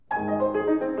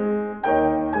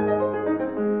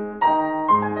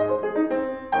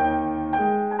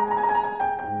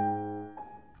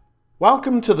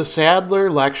Welcome to the Sadler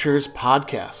Lectures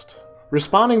podcast.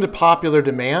 Responding to popular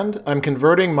demand, I'm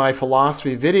converting my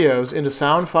philosophy videos into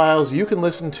sound files you can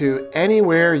listen to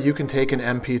anywhere you can take an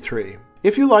MP3.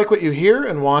 If you like what you hear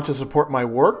and want to support my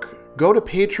work, go to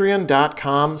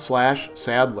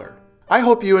patreon.com/Sadler. I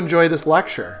hope you enjoy this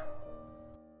lecture.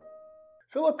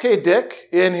 Philip K. Dick,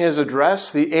 in his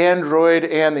address, The Android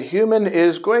and the Human,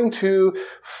 is going to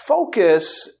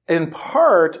focus in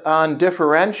part on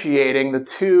differentiating the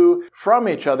two from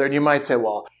each other. And you might say,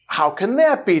 well, how can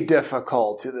that be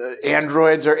difficult? The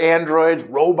androids are androids,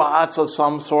 robots of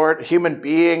some sort. Human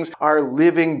beings are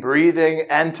living, breathing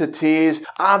entities.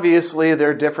 Obviously,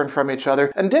 they're different from each other.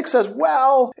 And Dick says,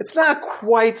 well, it's not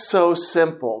quite so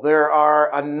simple. There are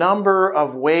a number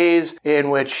of ways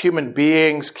in which human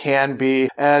beings can be,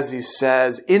 as he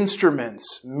says,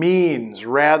 instruments, means,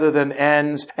 rather than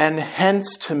ends, and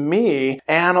hence, to me,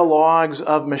 analogs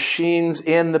of machines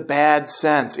in the bad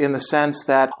sense, in the sense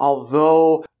that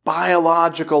although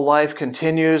biological life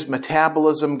continues,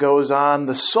 metabolism goes on,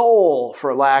 the soul,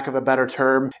 for lack of a better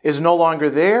term, is no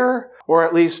longer there, or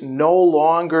at least no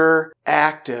longer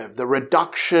active. The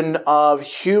reduction of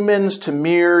humans to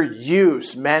mere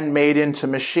use, men made into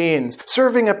machines,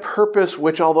 serving a purpose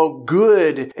which, although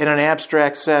good in an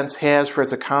abstract sense, has for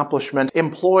its accomplishment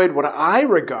employed what I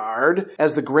regard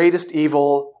as the greatest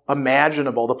evil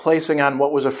imaginable, the placing on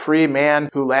what was a free man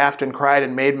who laughed and cried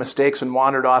and made mistakes and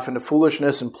wandered off into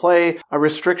foolishness and play, a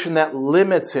restriction that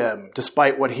limits him,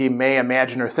 despite what he may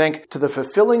imagine or think, to the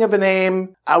fulfilling of an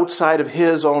aim outside of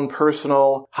his own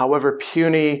personal, however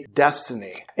puny,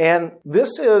 destiny. And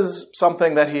this is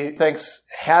something that he thinks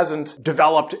hasn't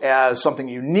developed as something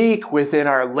unique within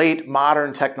our late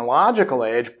modern technological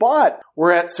age, but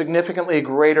we're at significantly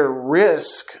greater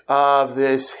risk of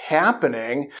this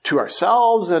happening to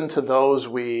ourselves and to those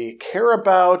we care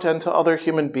about and to other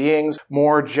human beings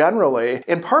more generally,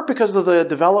 in part because of the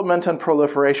development and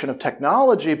proliferation of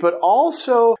technology, but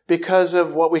also because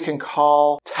of what we can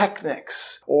call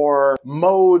techniques or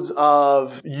modes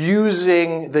of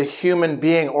using the human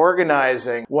being,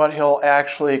 organizing what he'll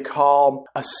actually call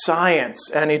a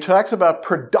science. And he talks about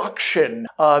production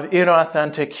of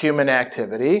inauthentic human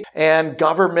activity, and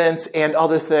governments and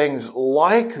other things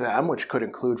like them, which could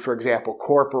include, for example,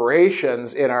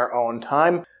 corporations in our own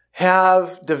time,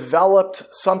 have developed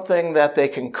something that they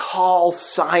can call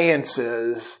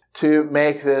sciences to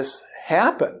make this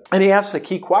happen. And he asks a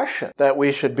key question that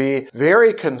we should be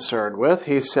very concerned with.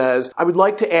 He says, I would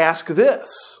like to ask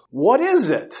this. What is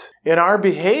it in our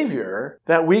behavior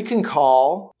that we can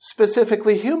call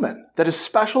specifically human, that is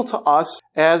special to us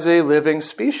as a living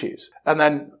species? And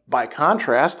then, by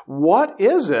contrast, what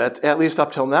is it, at least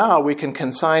up till now, we can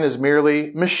consign as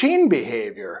merely machine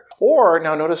behavior? Or,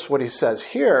 now notice what he says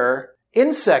here,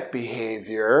 insect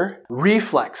behavior,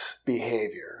 reflex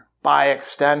behavior. By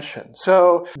extension.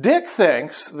 So Dick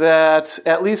thinks that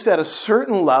at least at a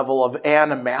certain level of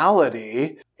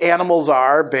animality, animals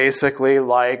are basically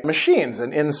like machines,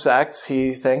 and insects,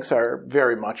 he thinks, are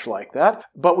very much like that.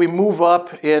 But we move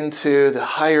up into the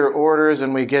higher orders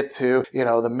and we get to,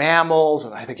 the mammals,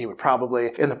 and I think he would probably,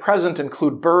 in the present,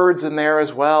 include birds in there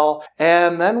as well.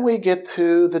 And then we get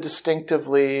to the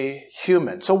distinctively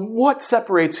human. So what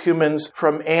separates humans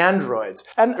from androids?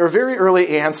 And a very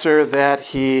early answer that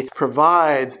he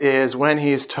provides is when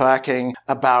he's talking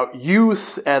about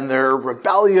youth and their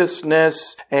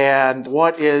rebelliousness and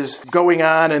what is going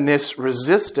on in this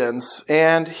resistance.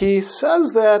 And he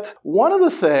says that one of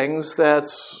the things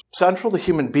that's central to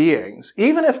human beings,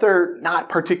 even if they're not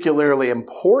particularly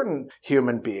important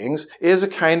human beings, is a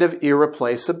kind of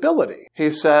irreplaceability. He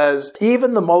says,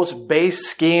 even the most base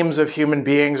schemes of human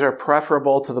beings are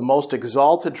preferable to the most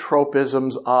exalted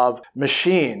tropisms of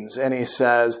machines. And he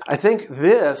says, I think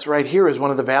this right here is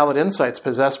one of the valid insights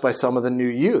possessed by some of the new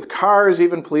youth. Cars,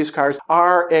 even police cars,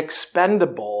 are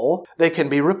expendable. They can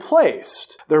be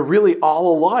replaced. They're really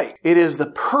all alike. It is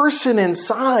the person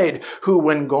inside who,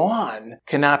 when gone,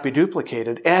 cannot be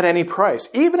duplicated at any price.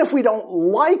 Even if we don't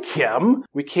like him,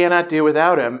 we cannot do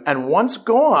without him. And once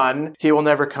gone, he will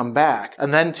never come back.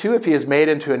 And then too, if he is made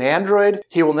into an android,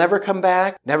 he will never come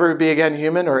back, never be again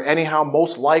human, or anyhow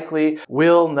most likely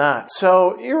will not.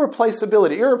 So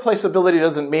irreplaceability. Irreplaceability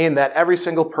doesn't mean that every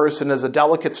single person is a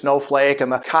delicate snowflake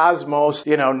and the cosmos,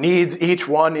 needs each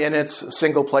one in its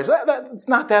single place. It's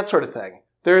not that sort of thing.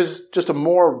 There's just a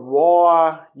more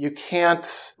raw, you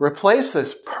can't replace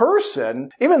this person,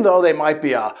 even though they might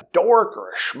be a dork or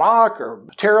a schmuck or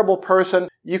a terrible person.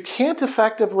 you can't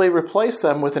effectively replace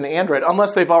them with an android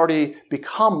unless they've already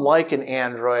become like an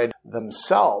android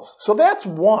themselves. So that's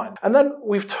one. And then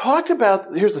we've talked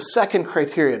about, here's the second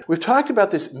criterion. We've talked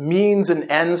about this means and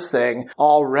ends thing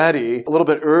already a little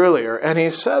bit earlier. And he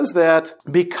says that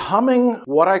becoming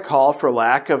what I call, for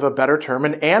lack of a better term,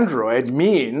 an android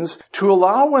means to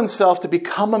allow oneself to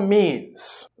become a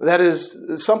means. That is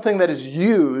something that is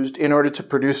used in order to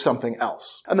produce something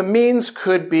else. And the means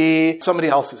could be somebody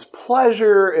else's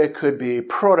pleasure, it could be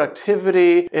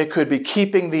productivity, it could be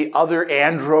keeping the other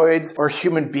androids or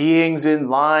human beings in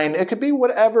line, it could be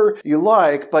whatever you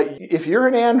like, but if you're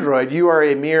an android, you are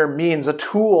a mere means, a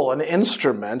tool, an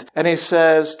instrument. And he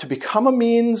says to become a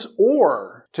means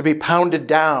or to be pounded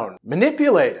down,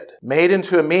 manipulated, made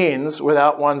into a means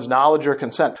without one's knowledge or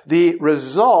consent. The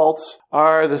results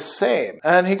are the same.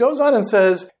 And he goes on and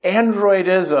says,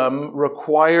 androidism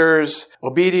requires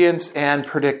obedience and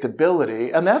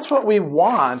predictability. And that's what we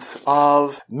want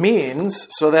of means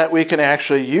so that we can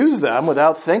actually use them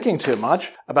without thinking too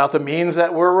much about the means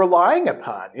that we're relying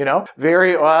upon.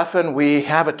 Very often we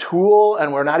have a tool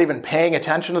and we're not even paying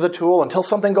attention to the tool until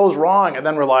something goes wrong. And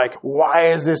then we're like, why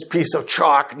is this piece of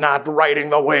chalk not writing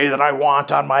the way that I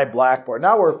want on my blackboard?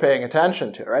 Now we're paying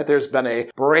attention to it, right? There's been a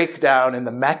breakdown in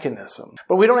the mechanism.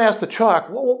 But we don't ask the chalk,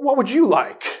 what would you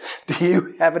like? Do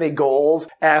you have any goals,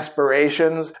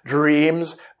 aspirations,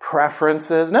 dreams,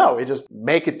 preferences? No, we just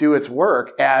make it do its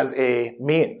work as a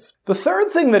means. The third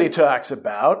thing that he talks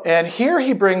about, and here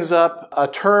he brings up a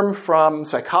term from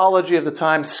psychology of the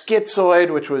time,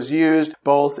 schizoid, which was used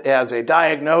both as a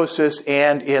diagnosis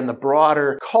and in the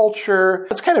broader culture.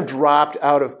 It's kind of dropped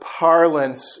out of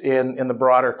parlance in the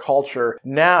broader culture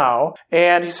now.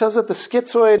 And he says that the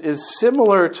schizoid is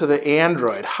similar to the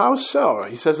android. How so?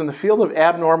 He says in the field of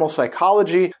abnormal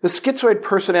psychology, the schizoid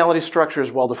personality structure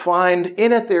is well defined.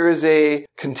 In it, there is a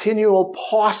continual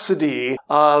paucity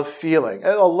of feeling,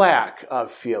 a lack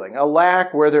of feeling, a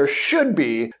lack where there should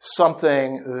be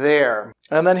something there.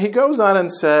 And then he goes on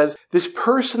and says, this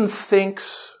person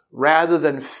thinks rather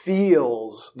than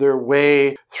feels their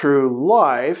way through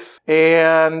life.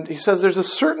 And he says there's a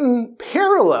certain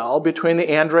parallel between the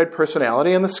android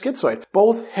personality and the schizoid.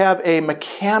 Both have a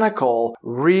mechanical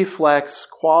reflex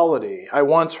quality. I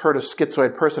once heard a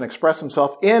schizoid person express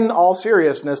himself in all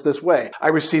seriousness this way. I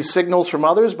receive signals from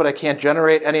others, but I can't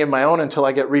generate any of my own until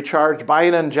I get recharged by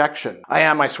an injection. I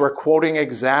am, I swear, quoting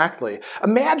exactly.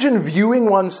 Imagine viewing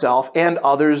oneself and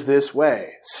others this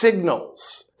way.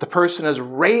 Signals. The person is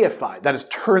reified, that is,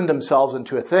 turned themselves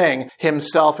into a thing,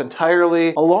 himself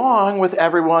entirely, along with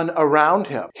everyone around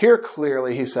him. Here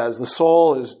clearly, he says, the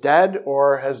soul is dead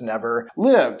or has never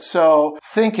lived. So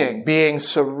thinking, being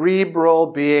cerebral,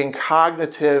 being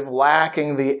cognitive,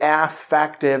 lacking the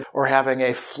affective, or having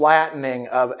a flattening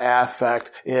of affect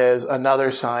is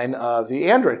another sign of the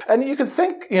android. And you can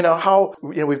think, how,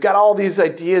 we've got all these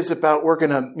ideas about we're going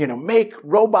to, make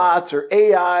robots or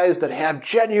AIs that have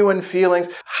genuine feelings.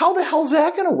 How the hell is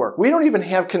that going to work? We don't even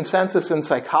have consensus in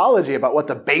psychology about what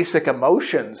the basic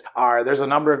emotions are. There's a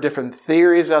number of different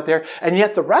theories out there. And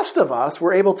yet the rest of us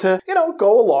were able to,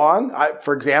 go along.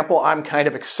 For example, I'm kind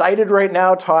of excited right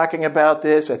now talking about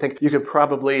this. I think you could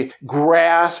probably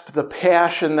grasp the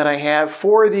passion that I have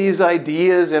for these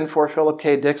ideas and for Philip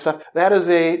K. Dick stuff. That is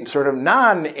a sort of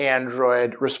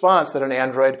non-android response that an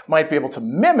android might be able to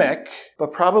mimic,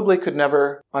 but probably could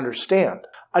never understand.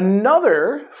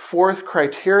 Another fourth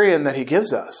criterion that he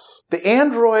gives us, the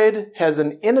android has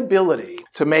an inability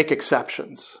to make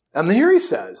exceptions. And here he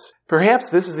says, perhaps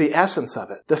this is the essence of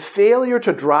it, the failure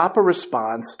to drop a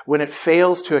response when it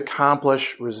fails to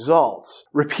accomplish results,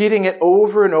 repeating it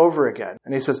over and over again.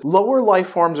 And he says, lower life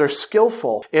forms are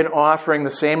skillful in offering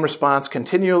the same response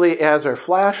continually as our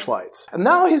flashlights. And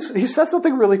now he says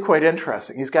something really quite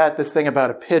interesting. He's got this thing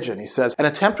about a pigeon. He says, an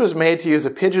attempt was made to use a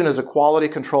pigeon as a quality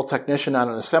control technician on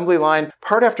an assembly line.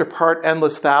 Part after part,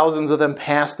 endless thousands of them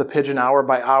passed the pigeon hour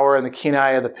by hour, and the keen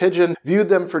eye of the pigeon viewed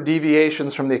them for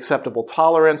deviations from the acceptable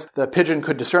tolerance. The pigeon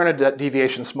could discern a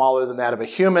deviation smaller than that of a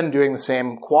human doing the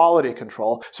same quality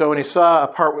control. So when he saw a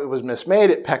part that was mismade,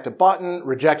 it pecked a button,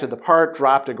 rejected the part,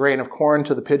 dropped a grain of corn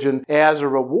to the pigeon as a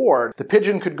reward. The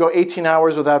pigeon could go 18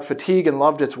 hours without fatigue and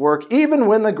loved its work. Even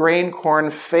when the grain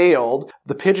corn failed,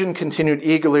 the pigeon continued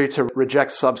eagerly to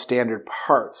reject substandard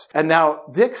parts. And now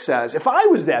Dick says, if I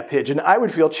was that pigeon, I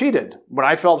would feel cheated. When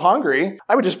I felt hungry,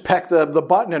 I would just peck the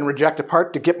button and reject a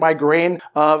part to get my grain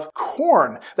of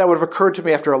corn. that would have occurred to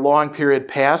me after a long period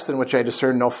past in which I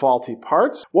discerned no faulty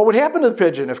parts. What would happen to the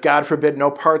pigeon if, God forbid,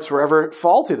 no parts were ever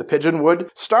faulty? The pigeon would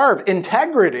starve.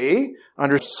 Integrity,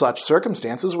 under such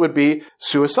circumstances, would be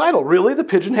suicidal. Really, the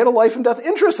pigeon had a life and death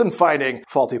interest in finding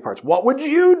faulty parts. What would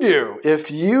you do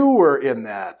if you were in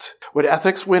that? Would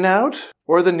ethics win out,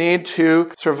 or the need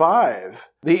to survive?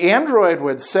 The android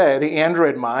would say, the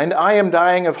android mind, I am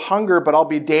dying of hunger, but I'll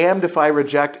be damned if I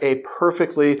reject a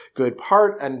perfectly good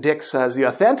part. And Dick says the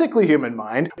authentically human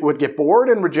mind would get bored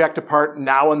and reject a part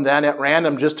now and then at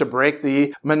random just to break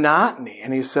the monotony.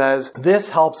 And he says this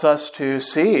helps us to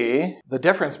see the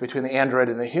difference between the android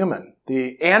and the human.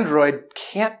 The android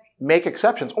can't make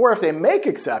exceptions. Or if they make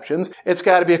exceptions, it's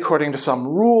got to be according to some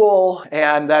rule.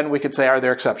 And then we could say, are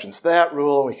there exceptions to that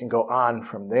rule? We can go on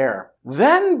from there.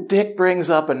 Then Dick brings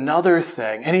up another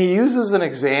thing, and he uses an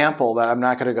example that I'm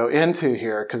not going to go into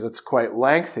here because it's quite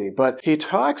lengthy, but he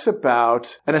talks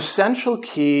about an essential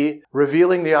key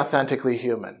revealing the authentically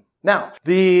human. Now,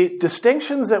 the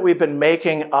distinctions that we've been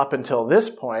making up until this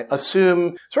point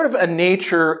assume sort of a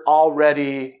nature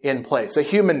already in place, a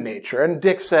human nature. And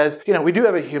Dick says, we do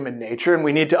have a human nature and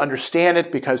we need to understand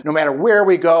it because no matter where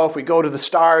we go, if we go to the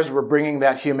stars, we're bringing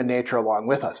that human nature along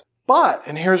with us. But,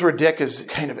 and here's where Dick is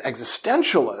kind of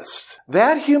existentialist,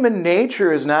 that human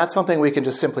nature is not something we can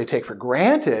just simply take for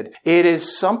granted. It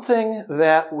is something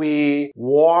that we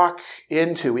walk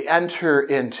into, we enter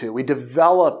into, we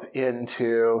develop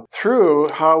into through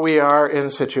how we are in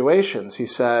situations. He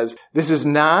says, this is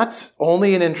not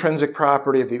only an intrinsic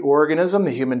property of the organism,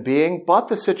 the human being, but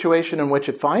the situation in which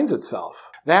it finds itself.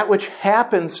 That which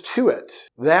happens to it,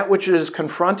 that which it is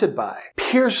confronted by,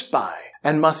 pierced by,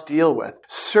 and must deal with.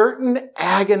 Certain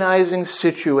agonizing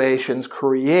situations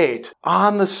create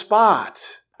on the spot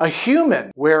a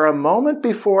human where a moment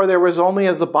before there was only,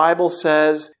 as the Bible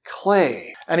says,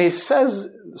 clay. And he says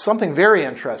something very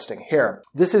interesting here.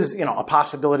 This is, a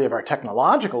possibility of our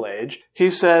technological age. He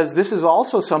says this is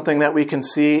also something that we can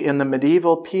see in the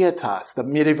medieval pietas. The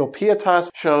medieval pietas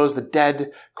shows the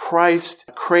dead Christ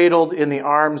cradled in the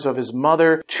arms of his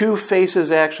mother. Two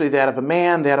faces, actually, that of a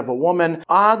man, that of a woman.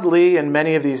 Oddly, in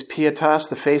many of these pietas,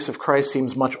 the face of Christ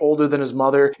seems much older than his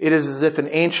mother. It is as if an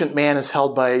ancient man is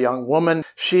held by a young woman.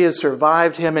 She has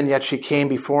survived him, and yet she came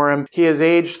before him. He has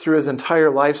aged through his entire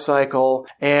life cycle,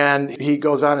 and he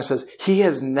goes on and says, he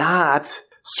has not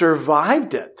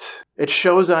survived it. It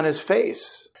shows on his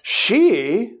face.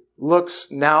 She looks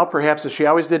now, perhaps as she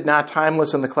always did, not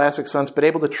timeless in the classic sense, but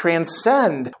able to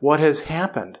transcend what has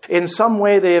happened. In some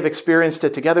way, they have experienced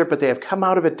it together, but they have come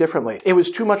out of it differently. It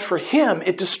was too much for him.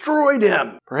 It destroyed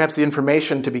him. Perhaps the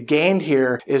information to be gained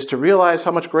here is to realize how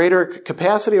much greater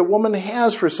capacity a woman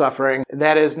has for suffering. And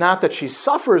that is not that she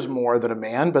suffers more than a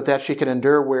man, but that she can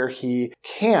endure where he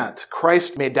can't.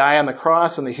 Christ may die on the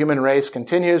cross and the human race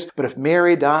continues, but if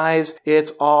Mary dies,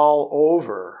 it's all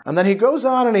over. And then he goes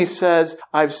on and he says,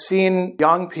 I've seen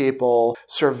young people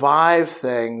survive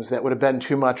things that would have been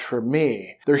too much for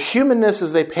me. Their humanness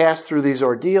as they pass through these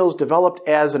ordeals developed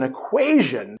as an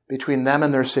equation between them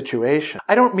and their situation.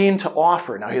 I don't mean to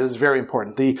offer, now this is very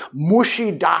important, the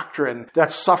mushy doctrine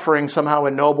that suffering somehow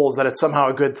ennobles, that it's somehow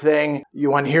a good thing.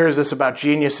 One hears this about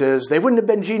geniuses. They wouldn't have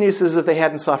been geniuses if they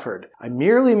hadn't suffered. I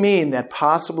merely mean that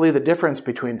possibly the difference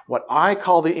between what I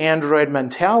call the android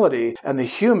mentality and the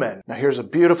human, now here's a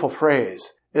beautiful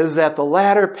phrase, is that the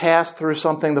latter passed through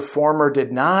something the former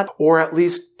did not, or at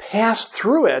least passed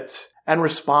through it and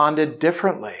responded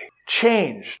differently.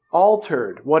 Changed,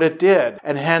 altered what it did,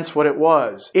 and hence what it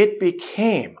was. It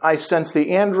became, I sense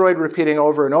the android repeating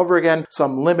over and over again,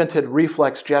 some limited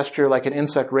reflex gesture like an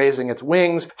insect raising its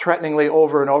wings, threateningly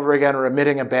over and over again, or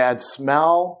emitting a bad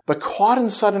smell. But caught in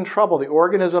sudden trouble, the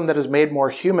organism that is made more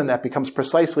human, that becomes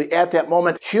precisely at that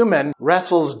moment human,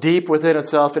 wrestles deep within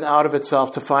itself and out of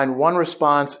itself to find one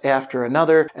response after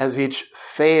another as each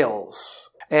fails.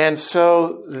 And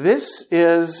so this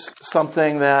is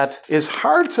something that is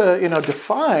hard to,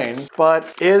 define, but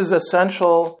is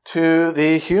essential to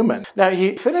the human. Now,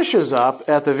 he finishes up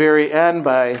at the very end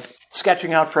by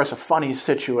sketching out for us a funny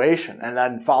situation and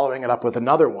then following it up with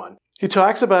another one. He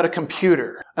talks about a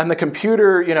computer, and the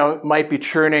computer, might be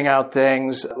churning out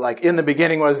things like in the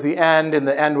beginning was the end, and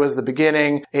the end was the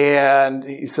beginning. And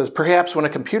he says, perhaps when a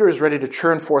computer is ready to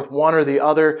churn forth one or the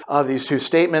other of these two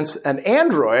statements, an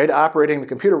android operating the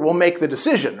computer will make the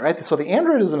decision, right? So the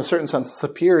android is in a certain sense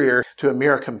superior to a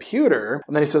mere computer.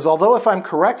 And then he says, although if I'm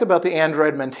correct about the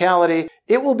android mentality,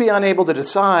 it will be unable to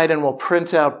decide and will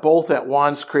print out both at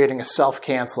once, creating a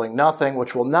self-canceling nothing,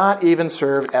 which will not even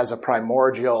serve as a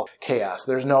primordial chaos.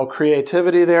 There's no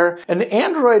creativity possibility there. An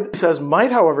android, he says,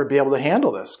 might, however, be able to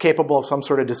handle this, capable of some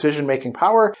sort of decision-making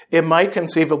power. It might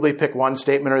conceivably pick one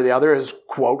statement or the other as,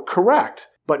 quote, correct.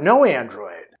 But no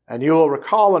android, and you will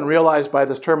recall and realize by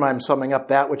this term I'm summing up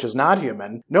that which is not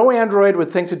human, no android would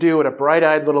think to do what a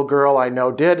bright-eyed little girl I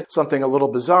know did, something a little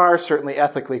bizarre, certainly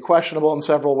ethically questionable in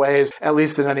several ways, at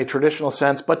least in any traditional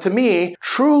sense, but to me,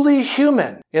 truly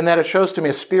human, in that it shows to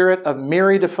me a spirit of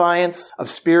merry defiance, of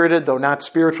spirited, though not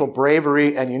spiritual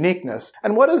bravery and uniqueness.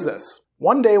 And what is this?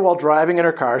 One day while driving in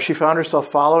her car, she found herself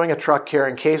following a truck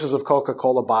carrying cases of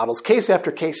Coca-Cola bottles, case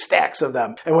after case, stacks of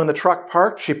them. And when the truck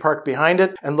parked, she parked behind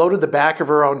it and loaded the back of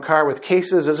her own car with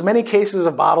cases, as many cases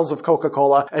of bottles of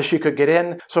Coca-Cola as she could get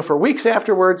in. So for weeks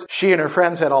afterwards, she and her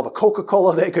friends had all the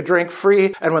Coca-Cola they could drink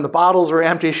free. And when the bottles were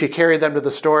empty, she carried them to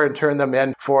the store and turned them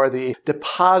in for the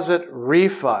deposit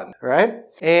refund, right?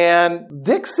 And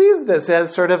Dick sees this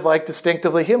as sort of like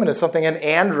distinctively human, as something an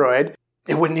android.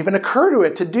 It wouldn't even occur to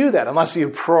it to do that unless you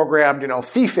programmed,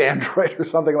 thief android or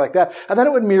something like that. And then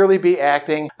it would merely be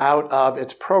acting out of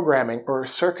its programming or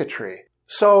circuitry.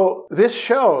 So this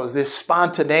shows this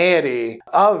spontaneity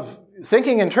of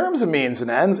thinking in terms of means and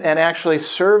ends and actually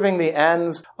serving the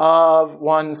ends of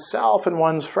oneself and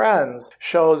one's friends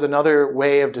shows another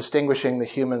way of distinguishing the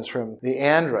humans from the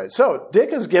androids. So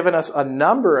Dick has given us a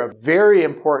number of very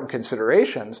important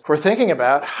considerations for thinking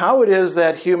about how it is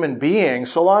that human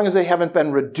beings, so long as they haven't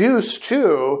been reduced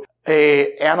to an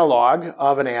analog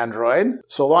of an android,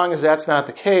 so long as that's not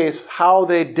the case, how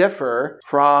they differ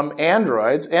from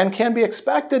androids and can be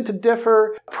expected to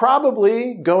differ,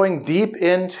 probably going deep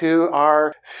into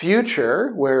our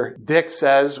future, where Dick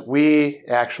says we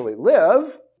actually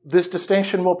live. This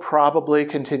distinction will probably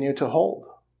continue to hold.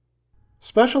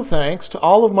 Special thanks to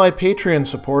all of my Patreon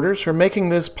supporters for making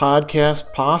this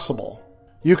podcast possible.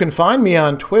 You can find me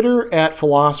on Twitter at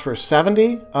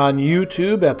Philosopher70, on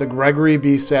YouTube at the Gregory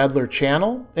B. Sadler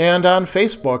channel, and on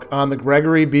Facebook on the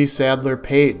Gregory B. Sadler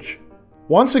page.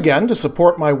 Once again, to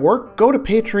support my work, go to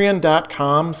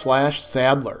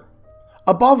patreon.com/Sadler.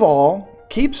 Above all,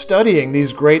 keep studying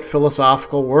these great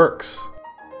philosophical works.